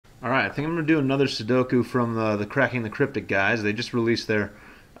Alright, I think I'm going to do another Sudoku from the Cracking the Cryptic guys. They just released their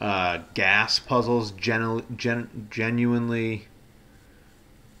gas puzzles, genuinely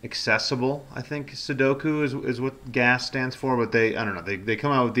accessible. I think Sudoku is what gas stands for, but I don't know, they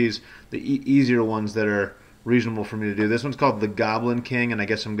come out with the easier ones that are reasonable for me to do. This one's called the Goblin King, and I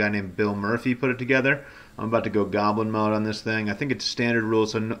guess some guy named Bill Murphy put it together. I'm about to go Goblin Mode on this thing. I think it's standard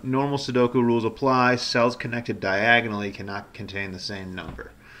rules, so normal Sudoku rules apply. Cells connected diagonally cannot contain the same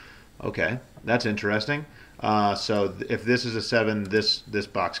number. Okay, that's interesting. So if this is a 7, this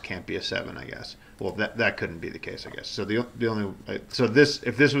box can't be a 7, I guess. Well, that couldn't be the case, I guess. So the only so this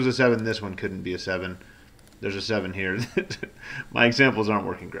if this was a 7, this one couldn't be a 7. There's a 7 here. My examples aren't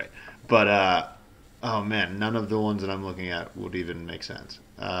working great, but oh man, none of the ones that I'm looking at would even make sense.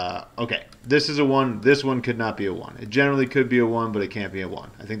 Okay, this is a 1. This one could not be a 1. It generally could be a 1, but it can't be a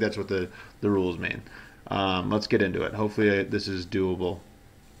 1. I think that's what the rules mean. Let's get into it. Hopefully this is doable.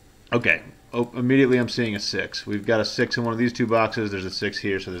 Okay, immediately I'm seeing a 6. We've got a 6 in one of these two boxes. There's a 6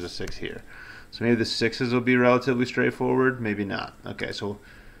 here, so there's a 6 here. So maybe the 6s will be relatively straightforward. Maybe not. Okay, so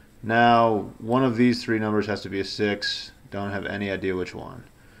now one of these 3 numbers has to be a 6. Don't have any idea which one.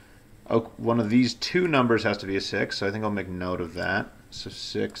 Oh, one of these 2 numbers has to be a 6, so I think I'll make note of that. So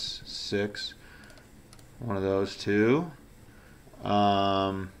 6, 6. One of those 2.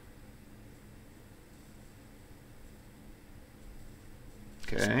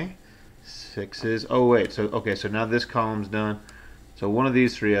 Okay. 6s. Oh wait. So okay. So now this column's done. So one of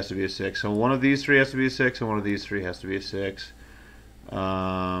these 3 has to be a 6. So one of these 3 has to be a 6, and one of these 3 has to be a 6.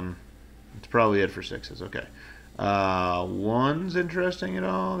 It's probably it for 6s. Okay. 1's interesting at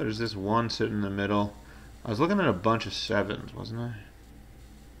all. There's this 1 sitting in the middle. I was looking at a bunch of 7s, wasn't I?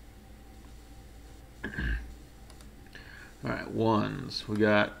 All right, 1s. We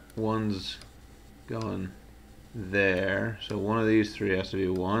got 1s going there. So one of these 3 has to be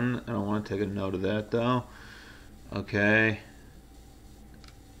 1. I don't want to take a note of that though. Okay.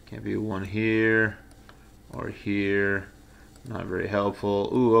 Can't be 1 here or here. Not very helpful.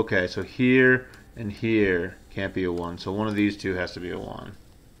 Ooh, okay. So here and here can't be a 1. So one of these 2 has to be a 1.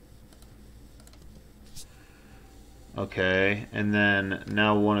 Okay. And then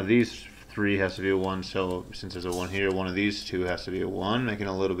now one of these 3 has to be a 1. So since there's a 1 here, one of these 2 has to be a 1. Making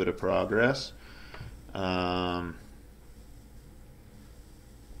a little bit of progress.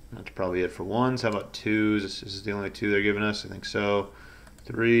 That's probably it for 1s. How about 2s? This is the only 2 they're giving us. I think so.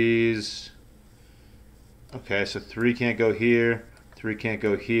 3s. Okay, so 3 can't go here. 3 can't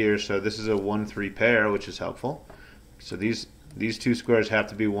go here. So this is a 1-3 pair, which is helpful. So these 2 squares have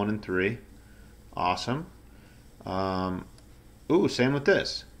to be 1 and 3. Awesome. Ooh, same with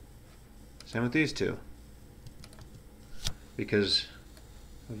this. Same with these 2. Because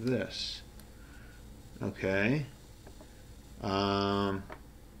of this. Okay. Alright,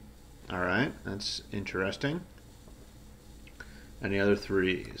 that's interesting. Any other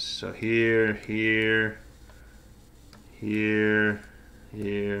 3s? So here, here, here,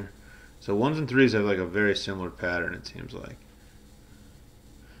 here. So 1s and 3s have like a very similar pattern, it seems like.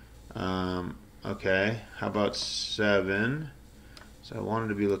 Okay, how about 7? So I wanted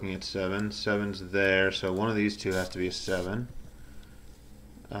to be looking at 7. 7's there, so one of these 2 has to be a 7.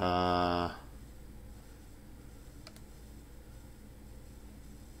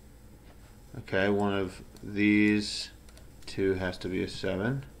 Okay, one of these 2 has to be a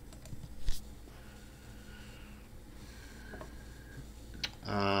 7.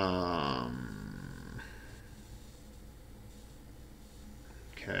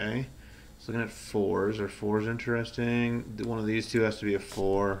 Okay, so looking at 4s. Are 4s interesting? One of these 2 has to be a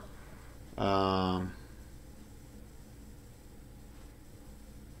 4. I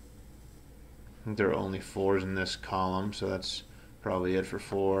think there are only 4s in this column, so that's probably it for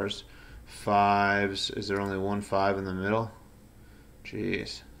 4s. 5s, is there only 1 5 in the middle?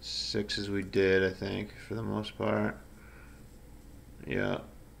 Jeez. 6s we did, I think, for the most part. Yeah.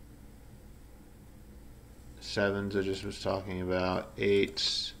 7s I just was talking about. 8s.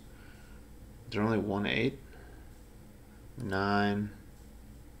 Is there only 1 8? 9.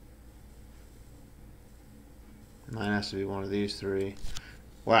 9 has to be one of these 3.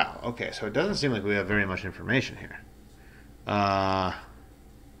 Wow, okay, so it doesn't seem like we have very much information here.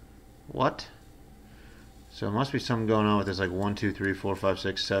 What? So it must be something going on with this like 1, 2, 3, 4, 5,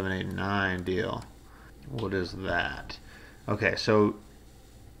 6, 7, 8, 9 deal. What is that? Okay, so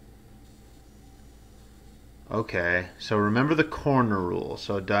remember the corner rule.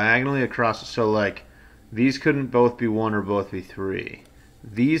 So diagonally across, so like these couldn't both be 1 or both be 3.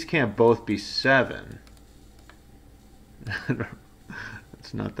 These can't both be 7.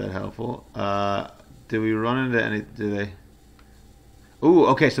 It's not that helpful. Do we run into any? Do they? Ooh,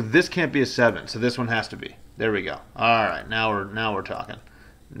 okay, so this can't be a 7, so this one has to be. There we go. All right, now we're talking.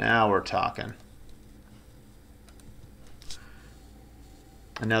 Now we're talking.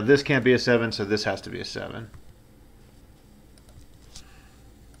 And now this can't be a 7, so this has to be a 7.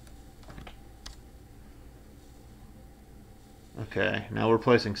 Okay, now we're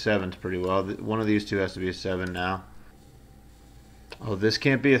placing 7s pretty well. One of these two has to be a 7 now. Oh, this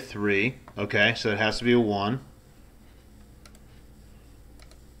can't be a 3. Okay, so it has to be a 1.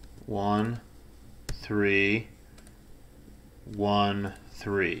 1, 3, 1,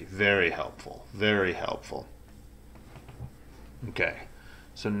 3. Very helpful. Very helpful. Okay,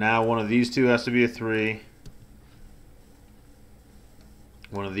 so now one of these two has to be a 3.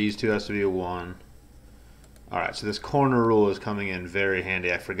 One of these two has to be a 1. Alright, so this corner rule is coming in very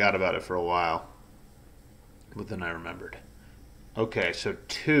handy. I forgot about it for a while, but then I remembered. Okay, so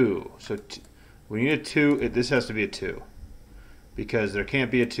 2. We need a 2. This has to be a 2. Because there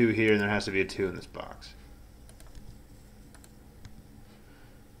can't be a 2 here, and there has to be a 2 in this box.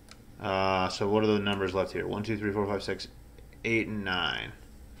 So what are the numbers left here? 1, 2, 3, 4, 5, 6, 8, and 9.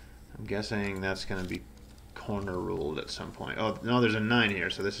 I'm guessing that's going to be corner ruled at some point. Oh no, there's a 9 here,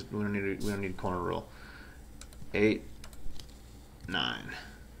 so this is we don't need corner rule. 8, 9.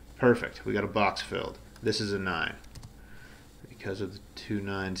 Perfect. We got a box filled. This is a 9 because of the 2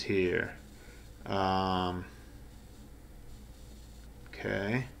 9s here.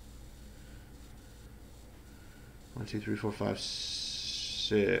 Okay. 1, 2, 3, 4, 5,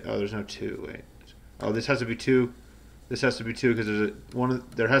 6. Oh, there's no 2. Wait. Oh, this has to be 2. This has to be 2 because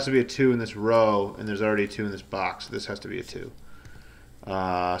there has to be a 2 in this row, and there's already a 2 in this box. So this has to be a 2.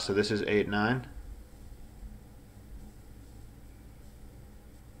 So this is 8, 9.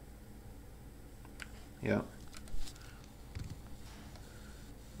 Yep.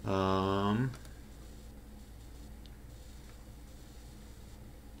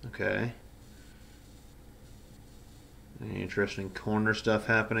 Okay. Any interesting corner stuff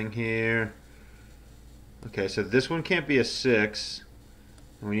happening here? Okay, so this one can't be a 6.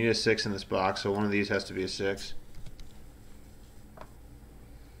 And we need a 6 in this box, so one of these has to be a 6.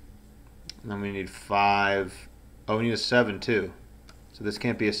 And then we need 5. Oh, we need a 7 too. So this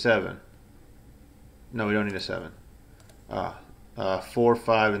can't be a 7. No, we don't need a 7. 4,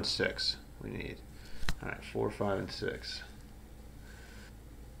 5, and 6 we need. Alright, 4, 5, and 6.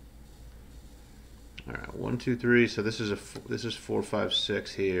 Alright, 1, 2, 3. So this is 4, 5,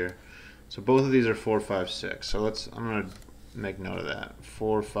 6 here. So both of these are 4, 5, 6. So I'm gonna make note of that.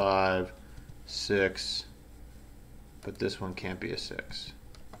 4, 5, 6. But this one can't be a 6.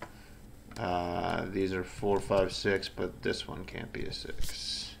 These are 4, 5, 6, but this one can't be a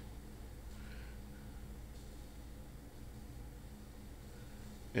 6.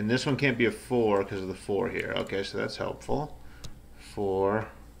 And this one can't be a 4 because of the 4 here. Okay, so that's helpful. 4.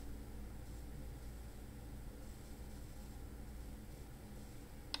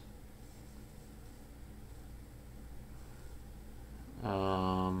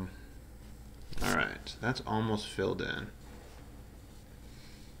 Alright, so that's almost filled in.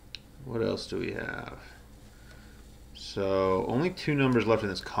 What else do we have? So only 2 numbers left in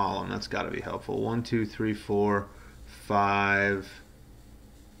this column. That's got to be helpful. 1, 2, 3, 4, 5,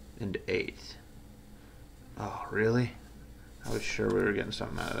 and 8. Oh, really? I was sure we were getting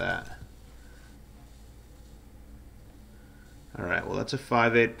something out of that. Alright, well that's a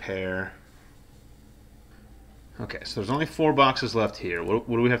 5, 8 pair. Okay, so there's only 4 boxes left here. What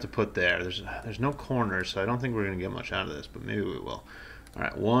do we have to put there? There's no corners, so I don't think we're going to get much out of this, but maybe we will.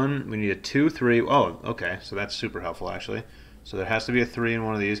 Alright, 1, we need a 2, 3. Oh, okay, so that's super helpful actually. So there has to be a 3 in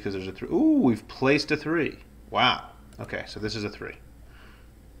one of these because there's a 3. Ooh, we've placed a 3. Wow. Okay, so this is a 3.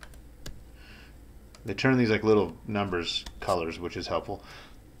 They turn these like little numbers, colors, which is helpful.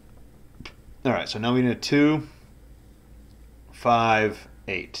 Alright, so now we need a 2, 5,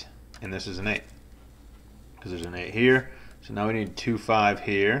 8. And this is an 8. Because there's an 8 here. So now we need 2, 5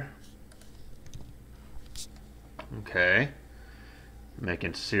 here. Okay.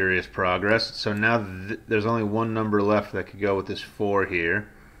 Making serious progress. So now there's only one number left that could go with this 4 here.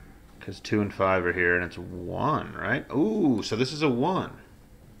 Because 2 and 5 are here, and it's 1, right? Ooh, so this is a 1.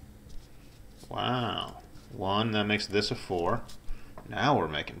 Wow. 1, that makes this a 4. Now we're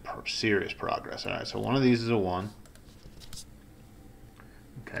making serious progress. Alright, so one of these is a 1.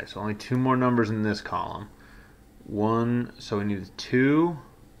 Okay, so only 2 more numbers in this column. 1, so we need a 2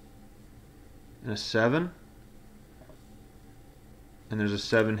 and a 7. And there's a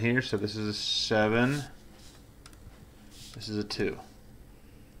 7 here, so this is a 7. This is a 2.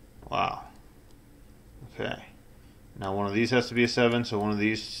 Wow. Okay. Now one of these has to be a 7, so one of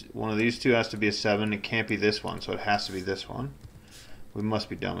these two has to be a 7. It can't be this one, so it has to be this one. We must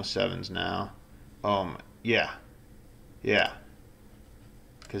be done with 7s now. Yeah. Yeah.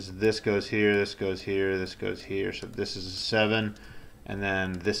 Because this goes here, this goes here, this goes here. So this is a 7, and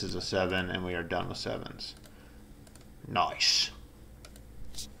then this is a 7, and we are done with 7s. Nice.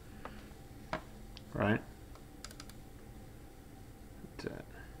 Right? That's it.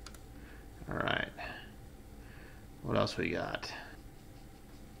 Alright. What else we got?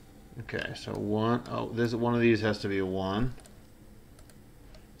 Okay, so 1. Oh, one of these has to be a 1.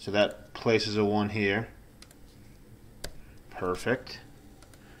 So that places a 1 here. Perfect.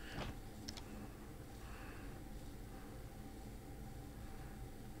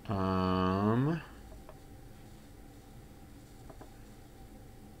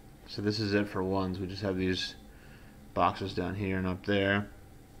 So this is it for 1s. We just have these boxes down here and up there.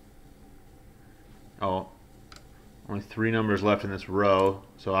 Oh, only 3 numbers left in this row.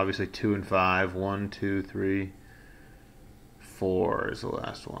 So obviously 2 and 5. 1, 2, 3, 4 is the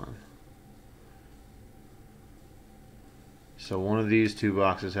last one. So one of these 2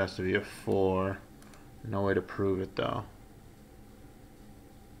 boxes has to be a 4. No way to prove it though.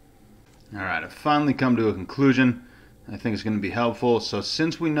 Alright, I've finally come to a conclusion. I think it's going to be helpful. So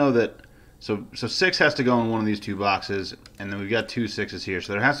since we know that, so 6 has to go in one of these 2 boxes, and then we've got 2 6s here.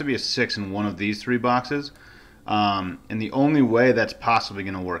 So there has to be a 6 in one of these 3 boxes. And the only way that's possibly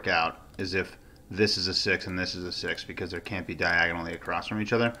going to work out is if this is a 6 and this is a 6, because there can't be diagonally across from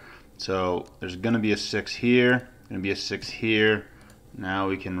each other. So there's going to be a 6 here, going to be a 6 here. Now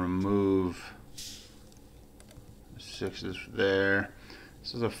we can remove 6s there.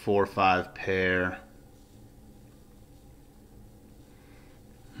 This is a 4-5 pair.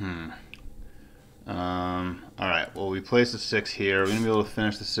 Alright, well, we place the 6 here. We're going to be able to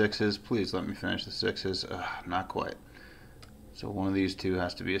finish the 6s. Please let me finish the 6s. Not quite. So one of these 2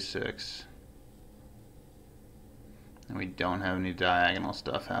 has to be a 6. And we don't have any diagonal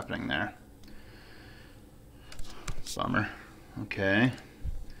stuff happening there. Bummer. Okay.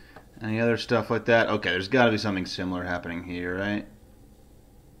 Any other stuff like that? Okay, there's got to be something similar happening here, right?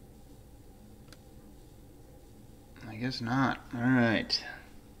 I guess not. Alright.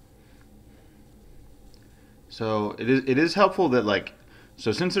 So it is helpful that, like,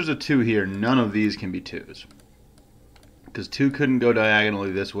 so since there's a 2 here, none of these can be 2s. Because 2 couldn't go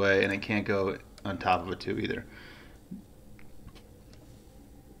diagonally this way, and it can't go on top of a 2 either.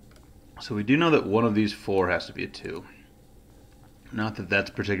 So we do know that one of these 4 has to be a 2. Not that that's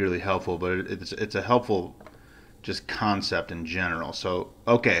particularly helpful, but it's a helpful just concept in general. So,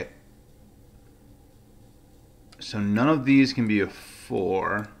 okay. So none of these can be a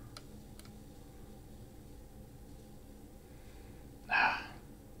 4. I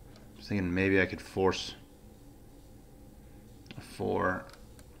was thinking maybe I could force a 4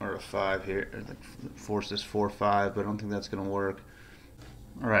 or a 5 here. Or force this 4, 5, but I don't think that's going to work.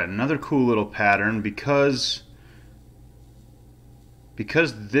 Alright, another cool little pattern. Because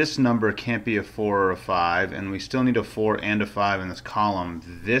this number can't be a 4 or a 5, and we still need a 4 and a 5 in this column,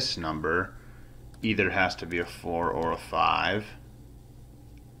 this number either has to be a 4 or a 5.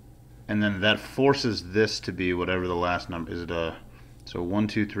 And then that forces this to be whatever the last number is. So 1,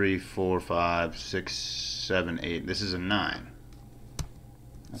 2, 3, 4, 5, 6, 7, 8. This is a 9.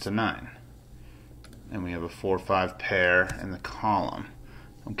 That's a 9. And we have a 4, 5 pair in the column.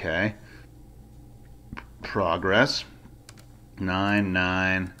 Okay. Progress. 9,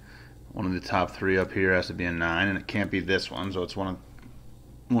 9. One of the top 3 up here has to be a 9, and it can't be this one, so it's one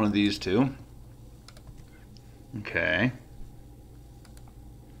of these 2. Okay.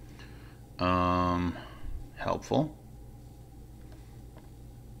 Helpful.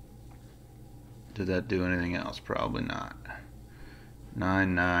 Did that do anything else? Probably not.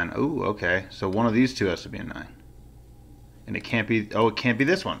 9, 9. Ooh, okay. So one of these 2 has to be a 9. And it can't be, it can't be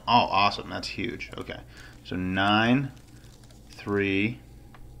this one. Oh, awesome. That's huge. Okay. So 9, 3.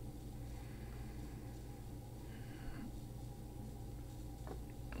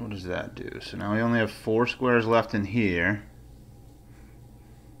 What does that do? So now we only have 4 squares left in here.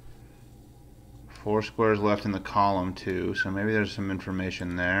 4 squares left in the column too, so maybe there's some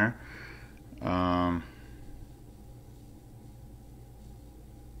information there.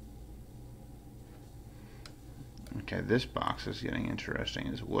 Okay, this box is getting interesting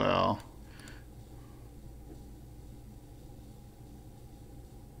as well.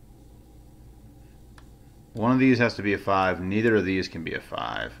 One of these has to be a 5. Neither of these can be a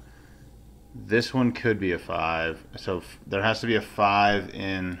 5. This one could be a 5. So there has to be a 5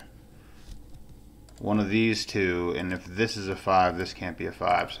 in one of these 2. And if this is a 5, this can't be a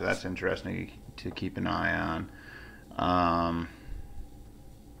 5. So that's interesting to keep an eye on.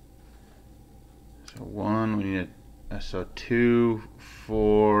 So 1, we need So 2,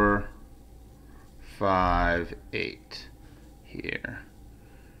 4, 5, 8 here.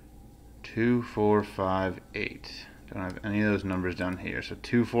 2, 4, 5, 8. Don't have any of those numbers down here. So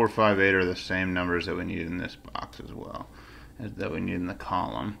 2, 4, 5, 8 are the same numbers that we need in this box as well, as that we need in the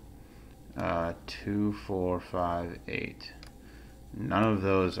column. 2, 4, 5, 8. None of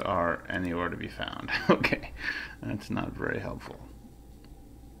those are anywhere to be found. Okay, that's not very helpful.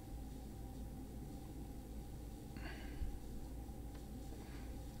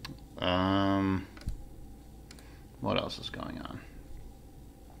 What else is going on?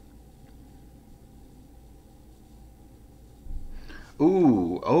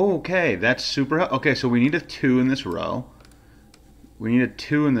 Ooh, okay, that's super. Okay, so we need a 2 in this row. We need a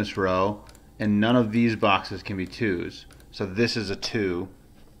 2 in this row, and none of these boxes can be 2s. So this is a 2,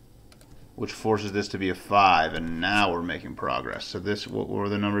 which forces this to be a 5, and now we're making progress. So this, what were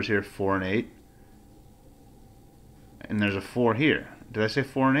the numbers here? 4 and 8. And there's a 4 here. Did I say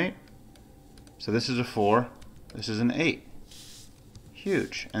 4 and 8? So this is a 4, this is an 8.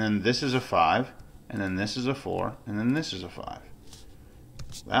 Huge. And then this is a 5, and then this is a 4, and then this is a 5.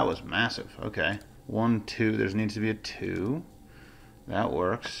 That was massive. Okay. 1, 2, there needs to be a 2. That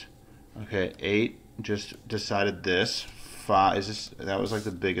works. Okay, 8, just decided this. 5, is this, that was like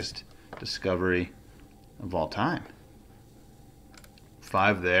the biggest discovery of all time.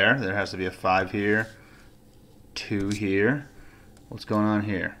 5 there has to be a 5 here. 2 here. What's going on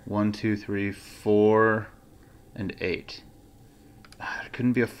here? 1, 2, 3, 4, and 8. There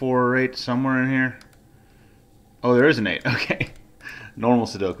couldn't be a 4 or 8 somewhere in here. Oh, there is an 8. Okay. Normal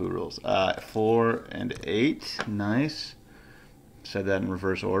Sudoku rules. 4 and 8. Nice. Said that in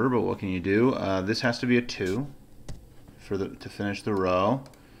reverse order, but what can you do? This has to be a 2 to finish the row.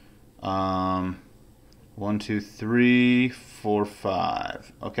 1, 2, 3, 4,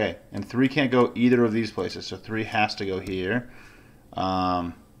 5. Okay, and 3 can't go either of these places, so 3 has to go here.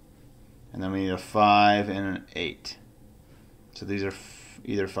 And then we need a 5 and an 8. So these are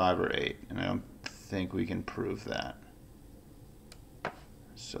either 5 or 8, and I don't think we can prove that.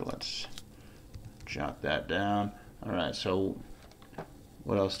 So let's jot that down. All right, so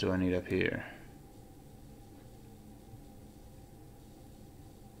what else do I need up here?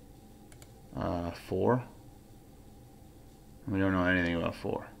 Four. We don't know anything about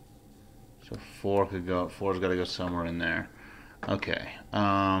 4. So 4 could go. 4's got to go somewhere in there. Okay.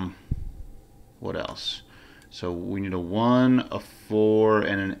 What else? So we need a 1, a 4,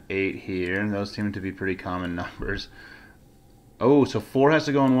 and an 8 here. Those seem to be pretty common numbers. Oh, so 4 has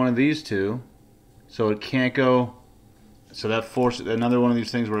to go in one of these two. So it can't go. So that forces another one of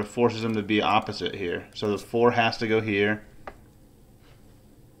these things where it forces them to be opposite here. So the 4 has to go here.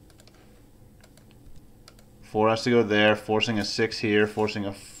 4 has to go there, forcing a 6 here, forcing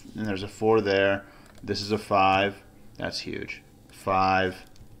and there's a 4 there. This is a 5. That's huge. 5,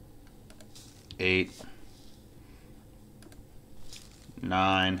 8,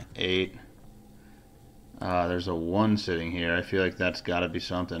 9, 8. There's a 1 sitting here. I feel like that's got to be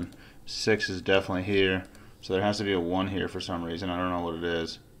something. 6 is definitely here. So there has to be a 1 here for some reason. I don't know what it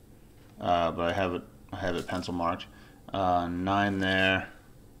is. But I have it pencil marked. 9 there.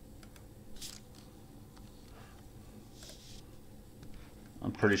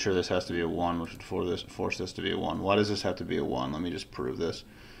 I'm pretty sure this has to be a 1, which would force this to be a 1. Why does this have to be a 1? Let me just prove this.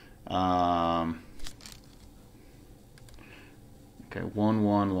 Okay, 1, 1,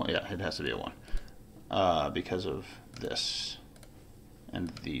 1. Yeah, it has to be a 1. Because of this and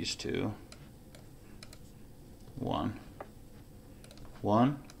these two. 1,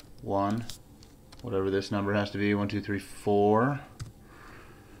 1, 1. Whatever this number has to be. 1, 2, 3, 4.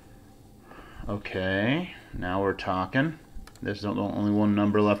 Okay, now we're talking. There's only one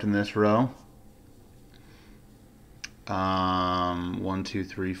number left in this row. 1, 2,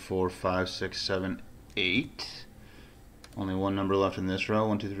 3, 4, 5, 6, 7, 8. Only one number left in this row.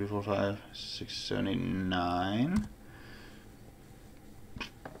 1, 2, 3, 4, 5, 6, 7, 8, 9.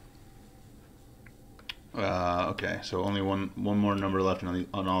 Okay, so only one more number left on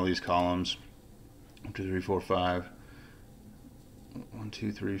all these columns. 1, 2, 3, 4, 5. 1,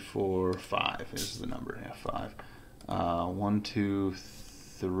 2, 3, 4, 5 is the number. Yeah, 5. 1, 2,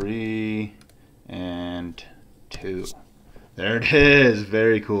 3, and 2. There it is.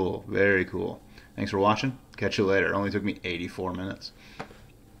 Very cool. Very cool. Thanks for watching. Catch you later. It only took me 84 minutes.